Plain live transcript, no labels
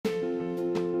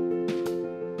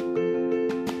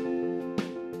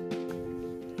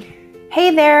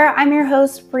Hey there, I'm your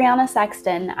host, Brianna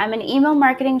Sexton. I'm an email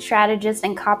marketing strategist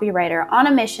and copywriter on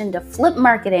a mission to flip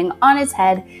marketing on its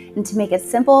head and to make it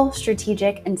simple,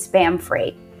 strategic, and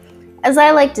spam-free. As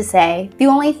I like to say, the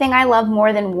only thing I love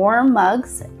more than warm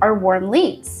mugs are warm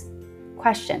leads.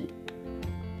 Question: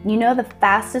 you know the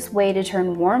fastest way to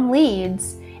turn warm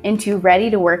leads into ready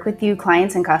to work with you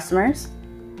clients and customers?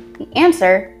 The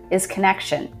answer is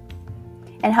connection.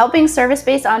 And helping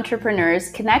service-based entrepreneurs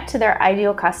connect to their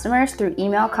ideal customers through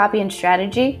email, copy, and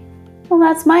strategy, well,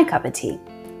 that's my cup of tea.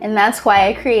 And that's why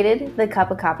I created the Cup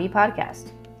of Copy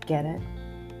podcast. Get it?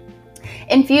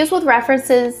 Infused with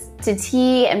references to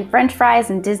tea and French fries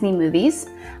and Disney movies,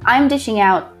 I'm dishing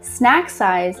out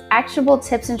snack-size, actionable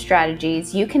tips and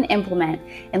strategies you can implement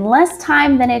in less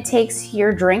time than it takes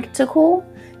your drink to cool,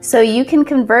 so you can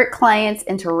convert clients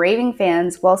into raving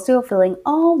fans while still feeling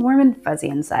all warm and fuzzy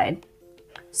inside.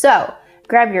 So,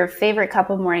 grab your favorite cup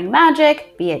of morning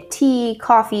magic, be it tea,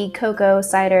 coffee, cocoa,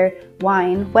 cider,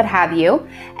 wine, what have you,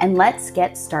 and let's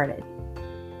get started.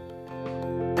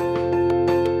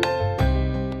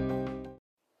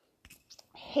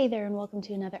 Hey there, and welcome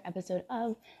to another episode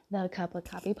of the Cup of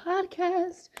Copy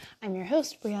podcast. I'm your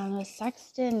host, Brianna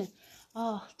Sexton.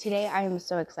 Today I am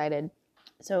so excited.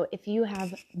 So if you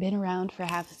have been around for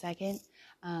half a second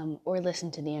or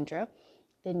listened to the intro,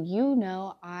 then you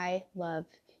know I love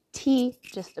tea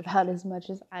just about as much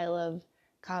as I love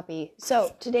copy.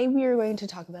 So today we are going to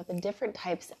talk about the different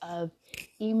types of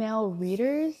email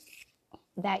readers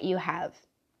that you have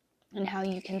and how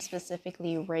you can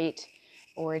specifically rate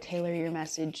or tailor your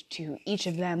message to each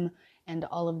of them and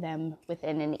all of them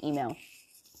within an email.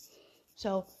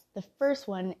 So the first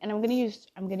one, and I'm going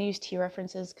to use tea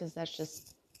references because that's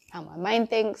just how my mind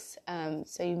thinks.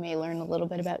 So you may learn a little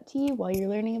bit about tea while you're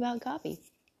learning about copy.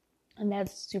 And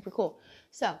that's super cool.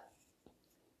 So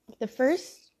the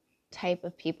first type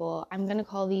of people, I'm going to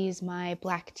call these my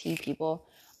black tea people.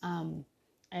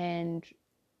 And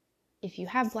if you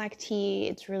have black tea,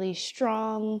 it's really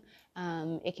strong.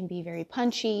 It can be very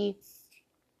punchy,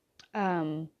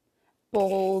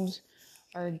 bold,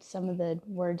 or some of the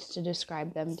words to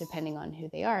describe them depending on who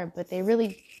they are. But they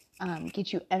really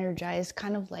get you energized,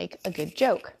 kind of like a good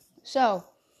joke. So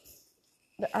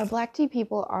our black tea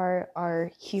people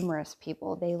are humorous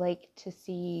people. They like to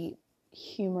see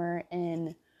humor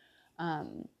in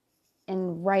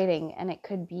writing, and it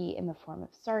could be in the form of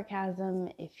sarcasm.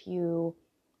 If you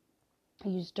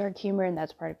use dark humor and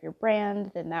that's part of your brand,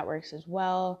 then that works as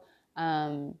well.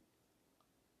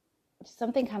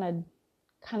 Something kind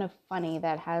of funny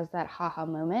that has that haha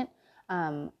moment.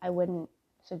 I wouldn't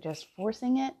suggest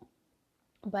forcing it,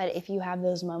 but if you have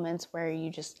those moments where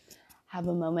you just have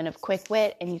a moment of quick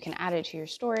wit and you can add it to your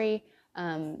story,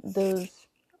 those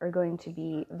are going to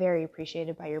be very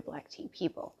appreciated by your black tea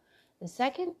people. The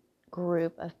second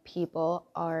group of people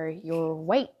are your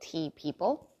white tea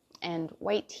people, and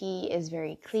white tea is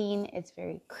very clean, it's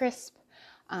very crisp,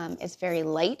 it's very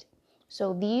light.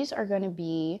 So these are going to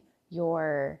be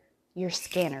your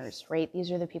scanners, right?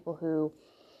 These are the people who,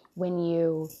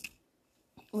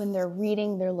 when they're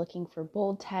reading, they're looking for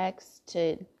bold text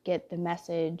to get the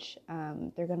message.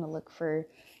 They're going to look for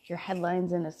your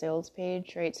headlines in a sales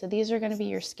page, right? So these are going to be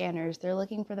your scanners. They're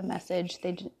looking for the message.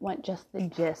 They want just the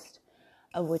gist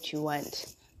of what you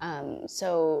want.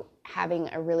 So having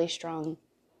a really strong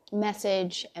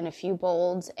message and a few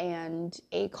bolds and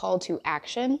a call to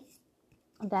action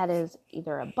that is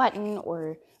either a button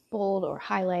or bold or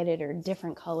highlighted or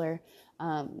different color,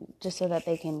 just so that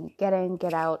they can get in,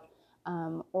 get out.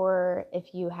 Or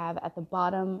if you have at the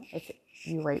bottom, if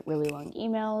you write really long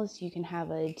emails, you can have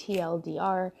a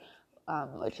TLDR,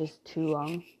 which is too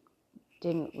long,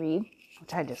 didn't read,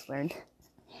 which I just learned.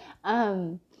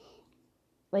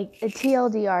 Like a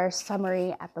TLDR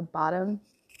summary at the bottom,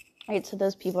 right? So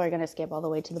those people are going to skip all the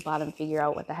way to the bottom, figure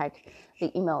out what the heck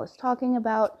the email is talking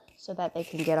about so that they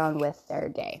can get on with their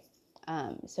day.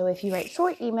 So if you write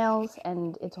short emails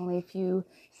and it's only a few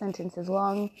sentences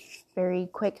long, very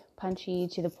quick, punchy,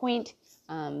 to the point,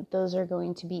 those are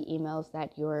going to be emails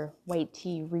that your white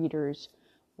tea readers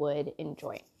would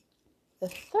enjoy. The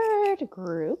third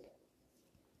group,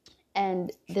 and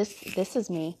this is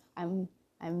me, I'm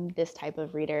this type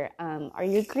of reader, are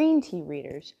your green tea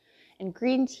readers. And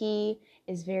green tea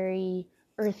is very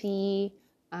earthy,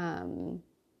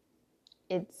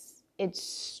 it's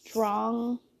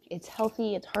strong, it's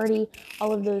healthy, it's hearty,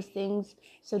 all of those things.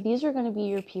 So these are going to be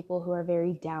your people who are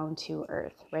very down to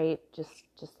earth, right?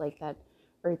 Just like that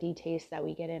earthy taste that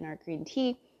we get in our green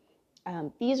tea.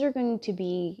 These are going to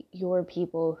be your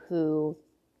people who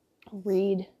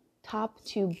read top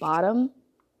to bottom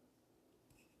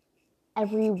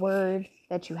every word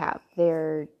that you have.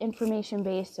 They're information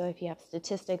based, so if you have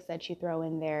statistics that you throw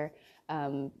in there,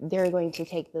 they're going to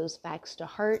take those facts to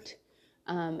heart,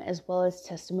 as well as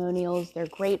testimonials. They're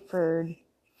great for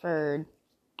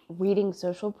reading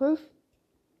social proof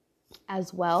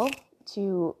as well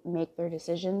to make their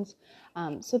decisions.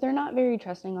 So they're not very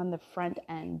trusting on the front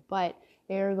end, but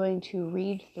they're going to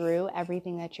read through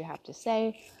everything that you have to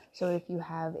say. So if you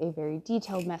have a very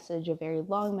detailed message, a very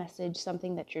long message,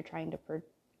 something that you're trying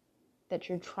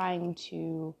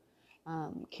to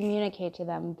communicate to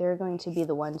them, they're going to be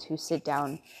the ones who sit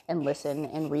down and listen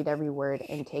and read every word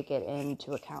and take it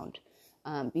into account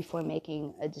before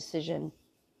making a decision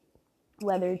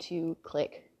whether to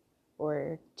click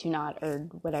or to not, or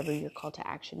whatever your call to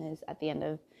action is at the end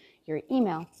of your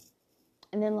email.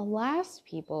 And then the last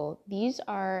people, these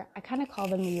are, I kind of call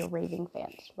them your raving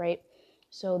fans, right?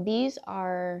 So these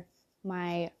are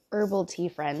my herbal tea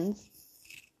friends.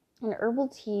 And herbal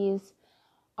teas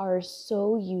are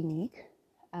so unique.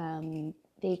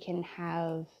 They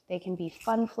can be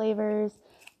fun flavors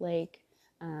like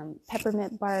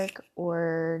peppermint bark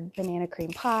or banana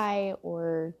cream pie,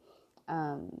 or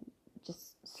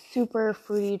just super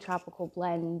fruity tropical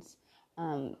blends.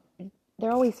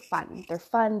 They're always fun.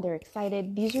 They're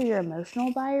excited. These are your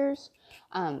emotional buyers.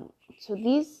 So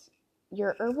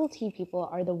your herbal tea people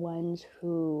are the ones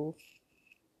who,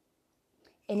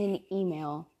 in an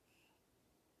email,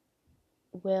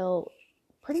 will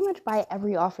pretty much buy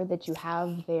every offer that you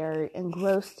have. They're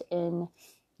engrossed in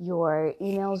your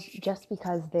emails just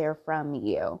because they're from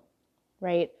you,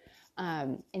 right?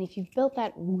 And if you've built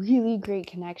that really great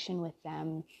connection with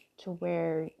them to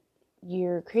where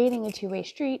you're creating a two-way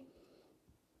street,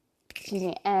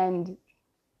 and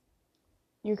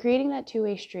you're creating that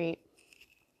two-way street,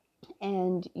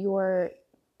 and you're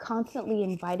constantly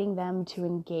inviting them to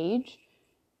engage,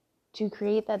 to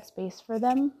create that space for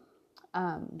them.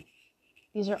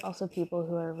 These are also people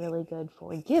who are really good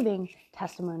for giving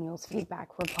testimonials,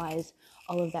 feedback, replies,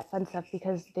 all of that fun stuff,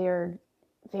 because they're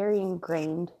very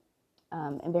ingrained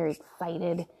and very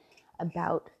excited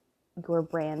about your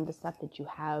brand, the stuff that you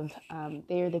have.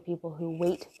 They are the people who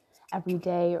wait every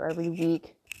day or every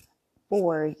week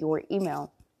for your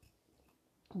email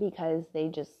because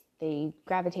they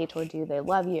gravitate towards you, they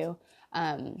love you.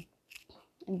 And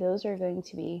those are going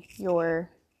to be your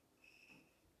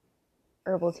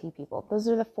herbal tea people. Those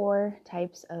are the 4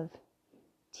 types of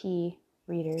tea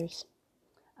readers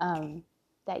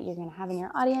that you're going to have in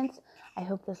your audience. I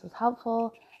hope this was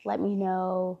helpful. Let me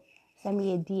know, send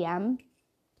me a DM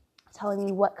telling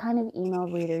me what kind of email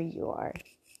reader you are.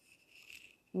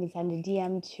 You can send a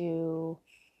DM to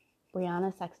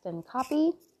Brianna Sexton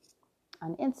Copy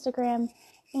on Instagram,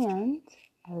 and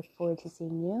I look forward to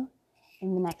seeing you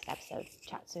in the next episode.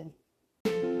 Chat soon.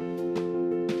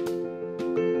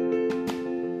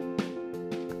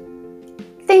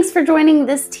 Thanks for joining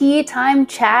this tea time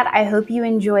chat. I hope you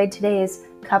enjoyed today's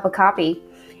cup of coffee.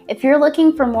 If you're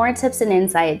looking for more tips and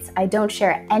insights I don't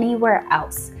share anywhere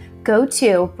else, go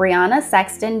to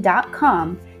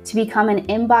briannasexton.com to become an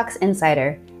Inbox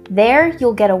Insider. There,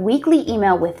 you'll get a weekly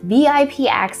email with VIP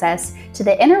access to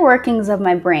the inner workings of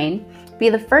my brain, be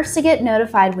the first to get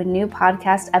notified when new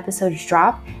podcast episodes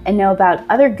drop, and know about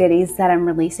other goodies that I'm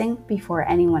releasing before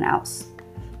anyone else.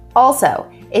 Also,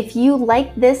 if you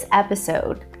liked this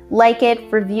episode, like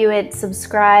it, review it,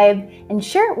 subscribe, and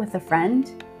share it with a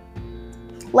friend.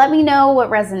 Let me know what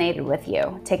resonated with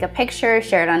you. Take a picture,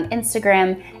 share it on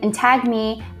Instagram, and tag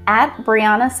me at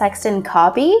Brianna Sexton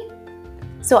Copy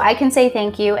so I can say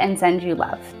thank you and send you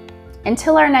love.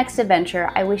 Until our next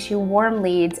adventure, I wish you warm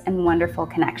leads and wonderful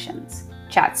connections.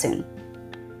 Chat soon.